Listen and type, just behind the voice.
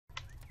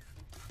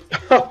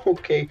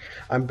Okay,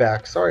 I'm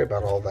back. Sorry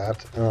about all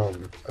that.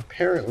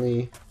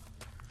 Apparently,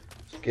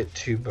 get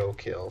 2 bow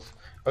kills.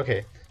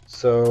 Okay,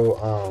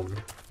 so,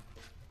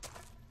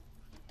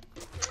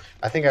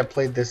 I think I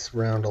played this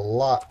round a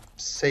lot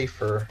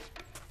safer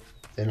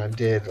than I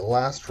did the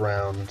last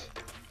round,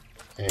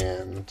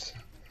 and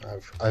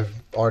I've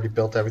already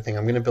built everything.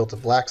 I'm gonna build a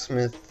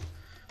blacksmith,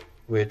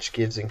 which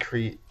gives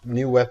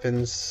new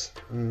weapons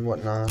and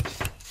whatnot.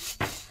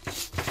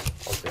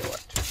 I'll do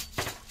it.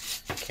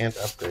 Can't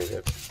upgrade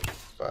it,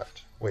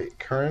 but wait,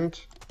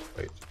 current.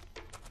 Wait,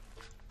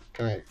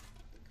 can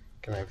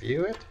I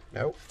view it?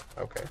 Nope.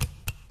 Okay.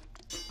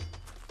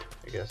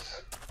 I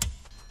guess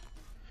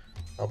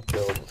I'll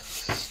build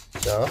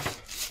stuff.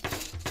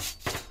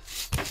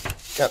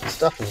 Got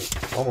stuff in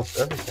almost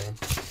everything.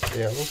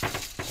 Build.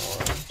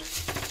 Alright.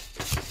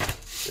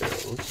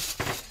 Build.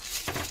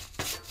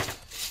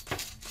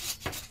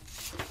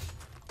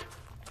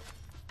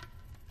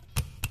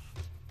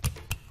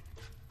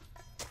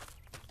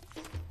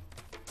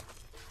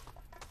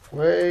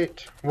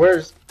 Wait.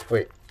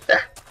 Wait.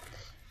 Ah.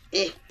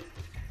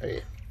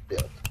 Okay.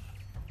 Build.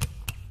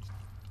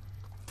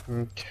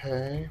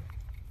 Okay.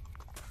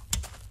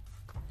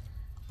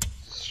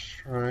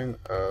 Shrine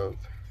of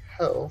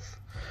Health.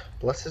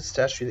 Blessed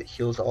statue that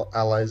heals all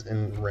allies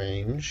in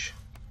range.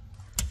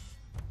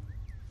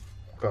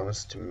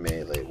 Bonus to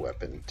melee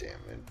weapon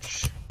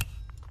damage.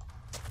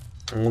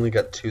 I only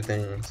got 2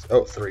 things.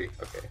 Oh, 3.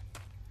 Okay.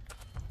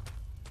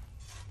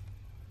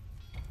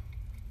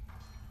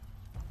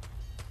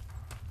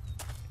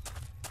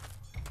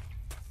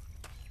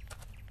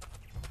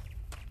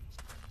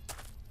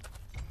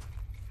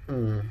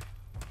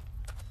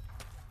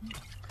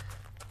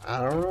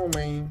 I don't know,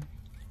 man.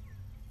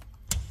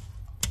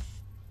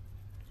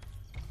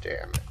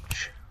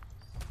 Damage.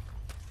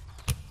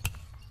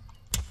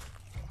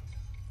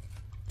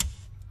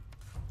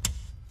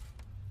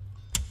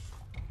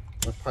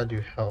 I'll probably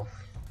do health.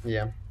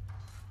 Yeah.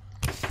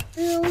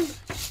 Build.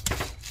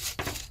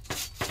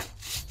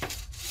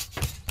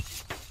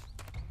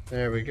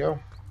 There we go.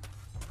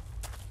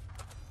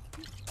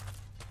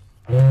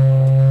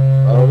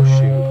 Oh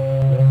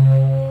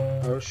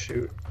shoot. Oh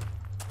shoot.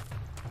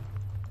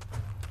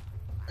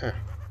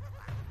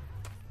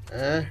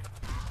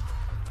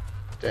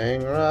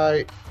 Dang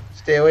right.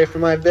 Stay away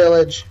from my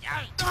village.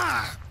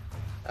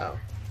 Ow.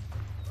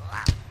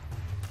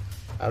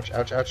 Ouch,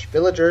 ouch, ouch.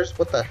 Villagers,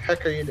 what the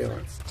heck are you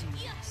doing?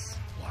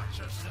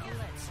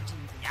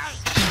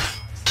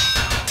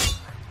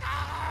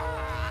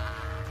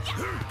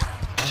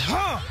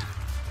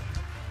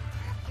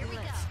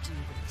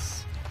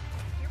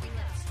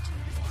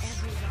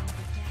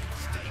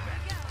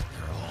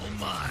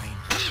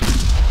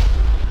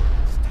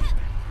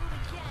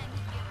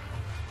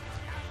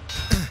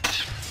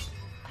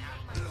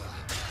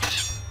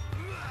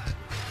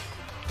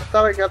 I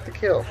thought I got the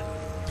kill.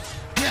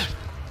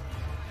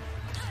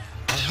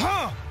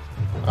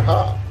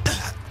 Aha!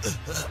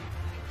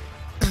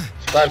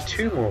 Survived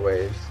 2 more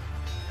waves.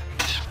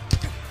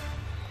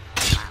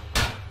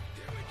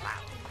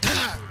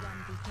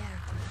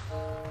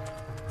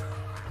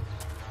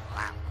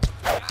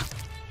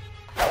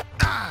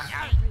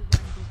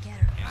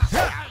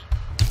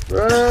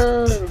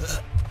 Run!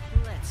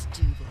 Let's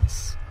do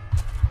this.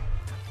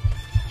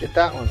 Get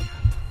that one.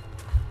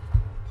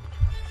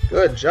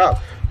 Good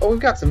job. Oh, we've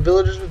got some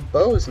villagers with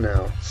bows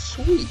now.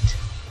 Sweet.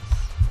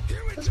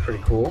 That's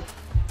pretty cool.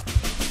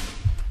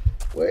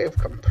 Wave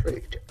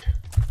completed.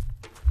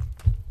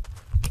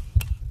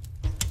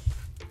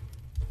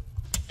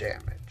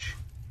 Damage.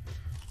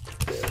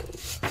 Build.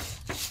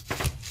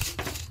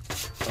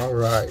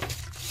 Alright.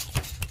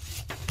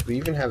 Do we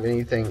even have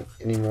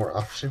any more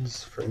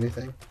options for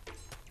anything?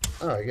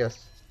 Oh, I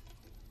guess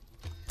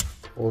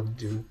we'll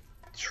do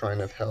Shrine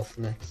of Health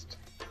next.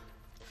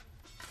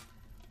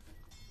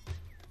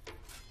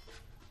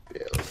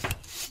 Build.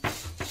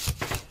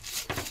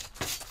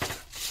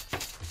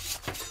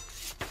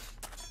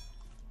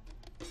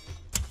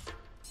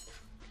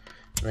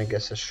 And I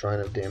guess a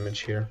Shrine of Damage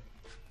here.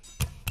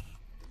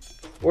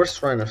 Or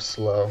Shrine of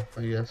Slow,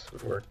 I guess,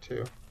 would work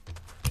too.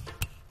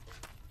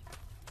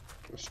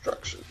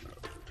 Construction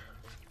mode.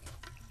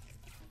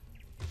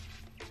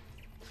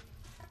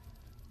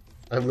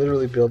 I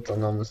literally built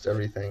on almost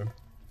everything.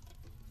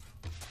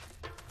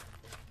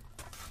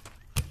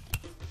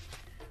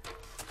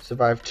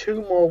 Survive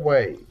 2 more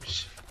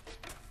waves.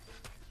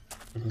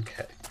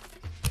 Okay.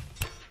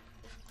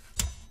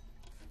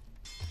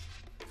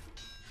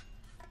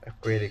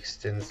 Upgrade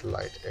extends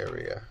light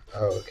area.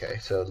 Oh, okay.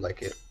 So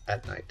like it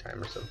at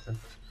nighttime or something.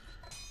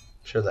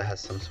 I'm sure that has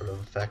some sort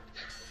of effect.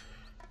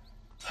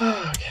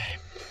 Okay.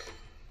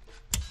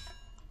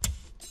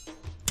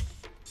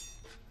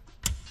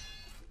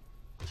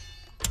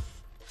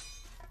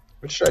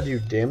 What should I do?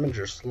 Damage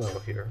or slow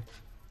here?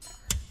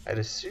 I'd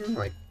assume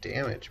like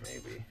damage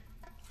maybe.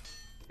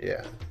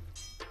 Yeah.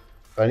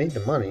 But I need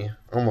the money.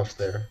 Almost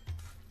there.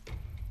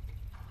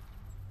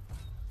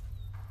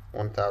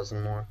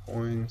 1,000 more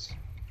coins.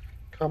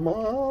 Come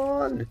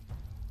on!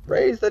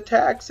 Raise the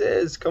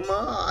taxes! Come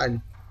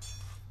on!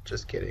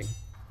 Just kidding.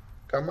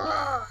 Come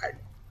on.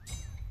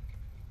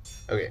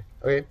 Okay.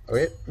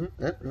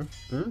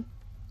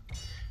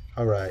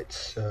 Alright,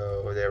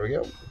 so there we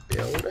go.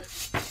 Build.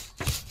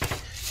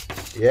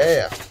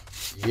 Yeah.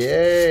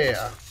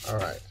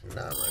 Alright,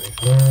 now I'm ready.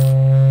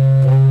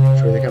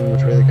 Which way are they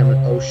coming?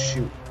 Oh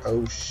shoot.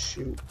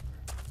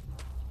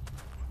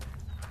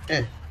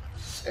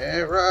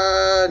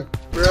 Run!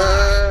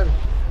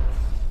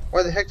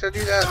 Why the heck did I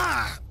do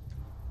that?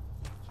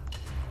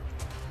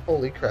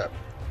 Holy crap.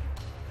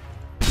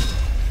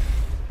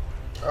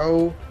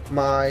 Oh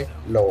my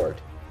lord.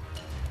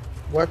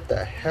 What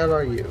the hell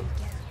are you?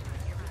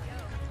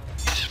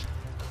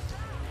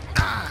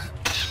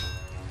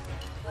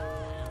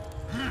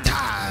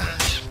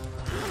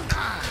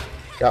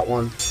 Got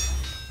one.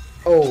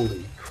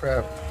 Holy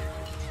crap.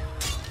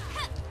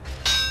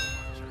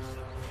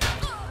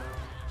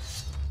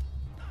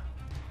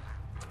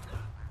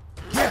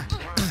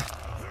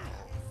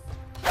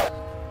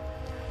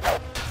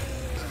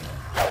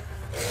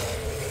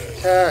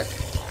 Attack.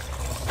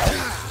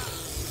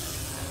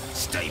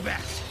 Stay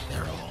back.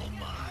 They're all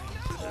mine.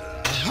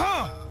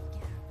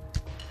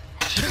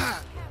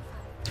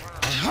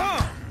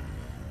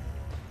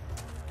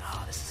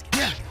 Oh, this is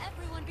good.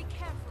 Everyone be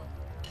careful.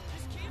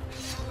 This can't be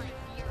like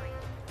fury.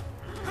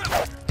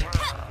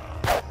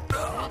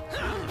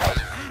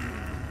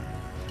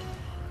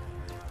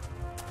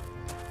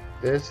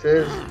 This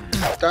is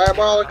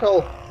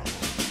diabolical.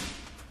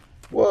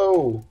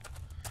 Whoa.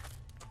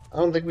 I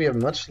don't think we have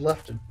much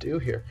left to do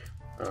here.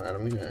 Alright,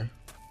 I'm gonna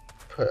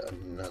put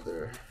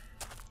another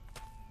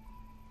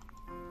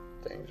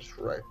thing just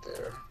right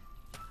there.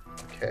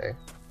 Okay.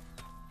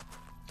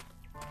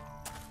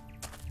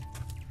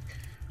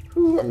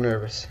 Whew, I'm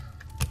nervous.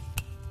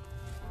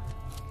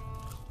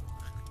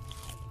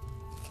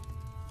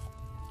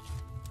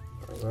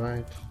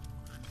 Alright.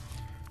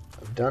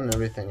 I've done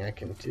everything I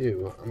can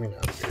do. I'm gonna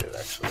upgrade it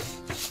actually.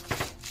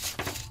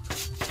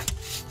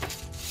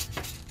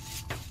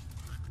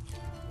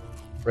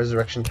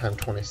 Resurrection time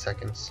 20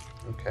 seconds.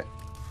 Okay.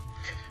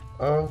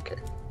 Okay.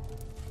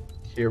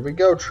 Here we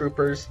go,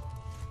 troopers.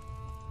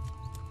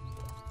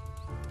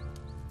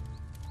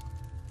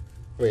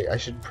 Wait, I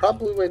should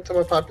probably wait till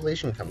my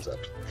population comes up.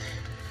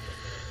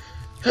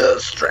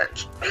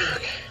 Stretch.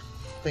 Okay.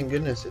 Thank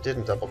goodness it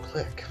didn't double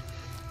click.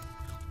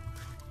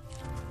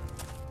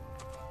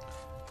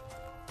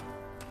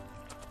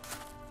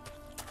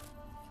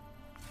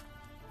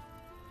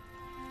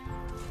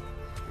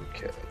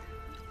 Okay.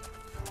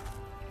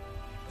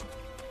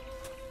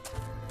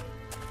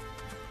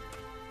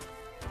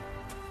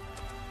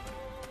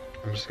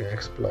 I'm just gonna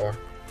explore.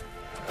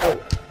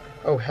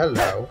 Oh,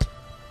 hello.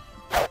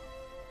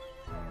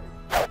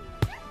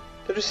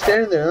 They're just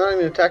standing there, they're not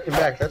even attacking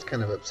back. That's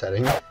kind of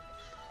upsetting.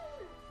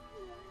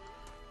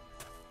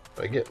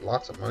 But I get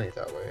lots of money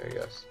that way, I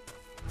guess.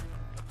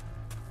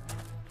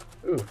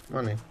 Ooh,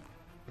 money.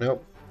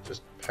 Nope,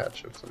 just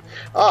patch of some.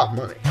 Ah,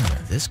 money.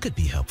 This could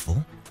be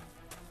helpful.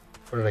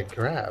 What did I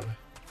grab?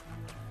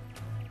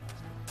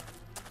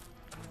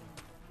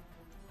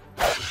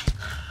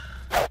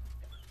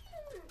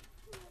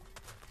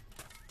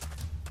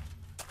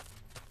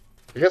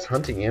 I guess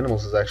hunting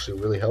animals is actually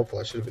really helpful.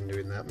 I should have been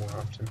doing that more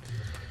often.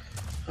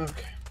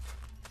 Okay.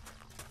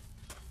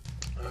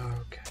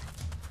 Okay.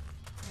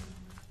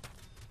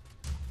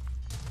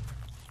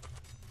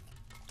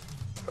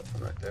 Put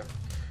one right there.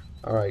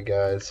 Alright,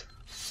 guys.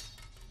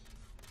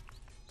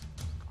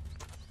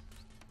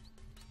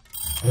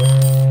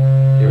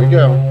 Here we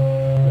go.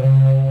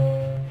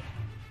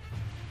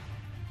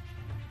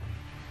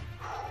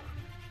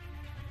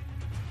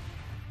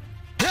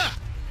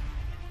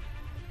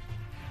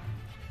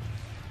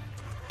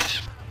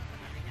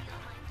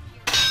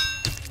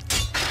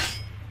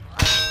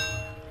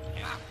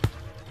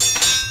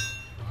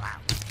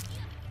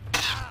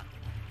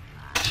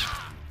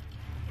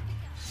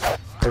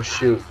 Oh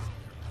shoot.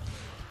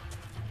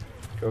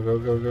 Go, go,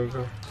 go, go,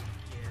 go.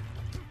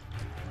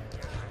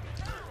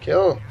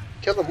 Kill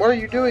them. What are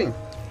you doing?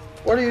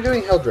 What are you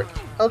doing, Heldric?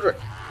 Heldric.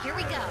 Here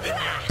we go.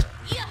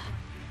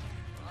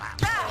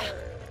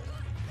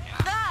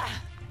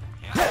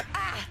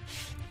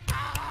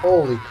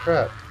 Holy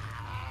crap.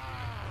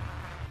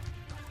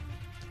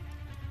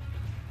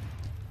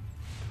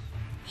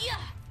 You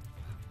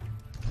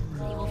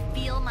will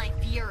feel my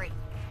fury.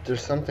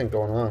 There's something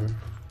going on.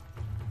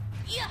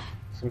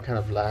 Some kind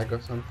of lag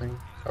or something.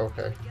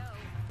 Okay.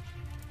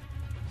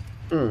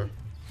 I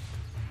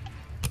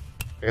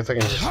guess I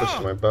can just switch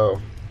to my bow.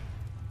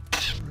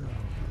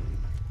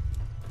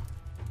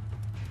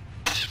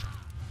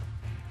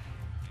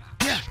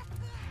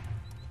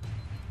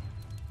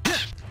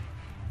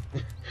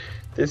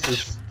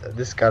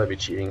 This gotta be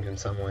cheating in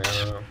some way,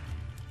 I don't know.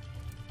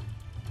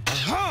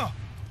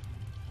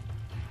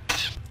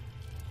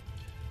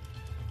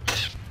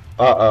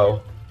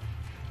 Uh-oh.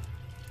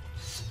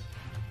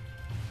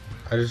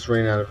 I just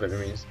ran out of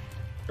enemies.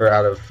 Or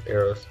out of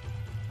arrows.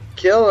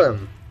 Kill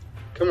him!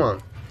 Come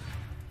on.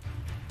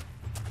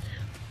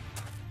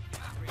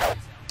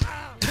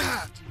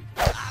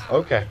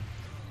 Okay.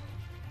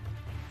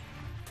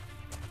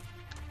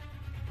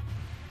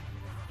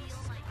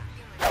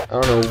 I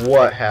don't know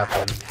what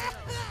happened.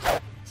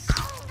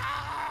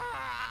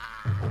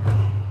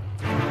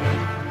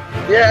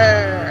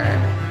 Yeah!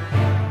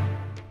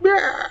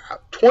 Yeah!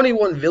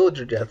 21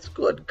 villager deaths.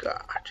 Good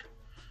God.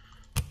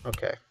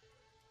 Okay.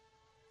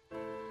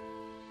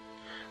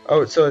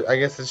 Oh, so I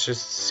guess it's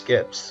just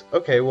skips.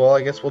 Okay, well,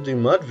 I guess we'll do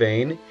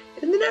Mudvayne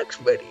in the next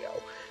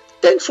video.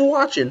 Thanks for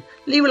watching.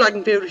 Leave a like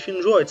and favorite if you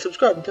enjoyed.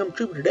 Subscribe and become a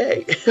trooper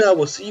today. And I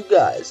will see you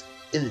guys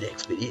in the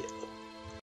next video.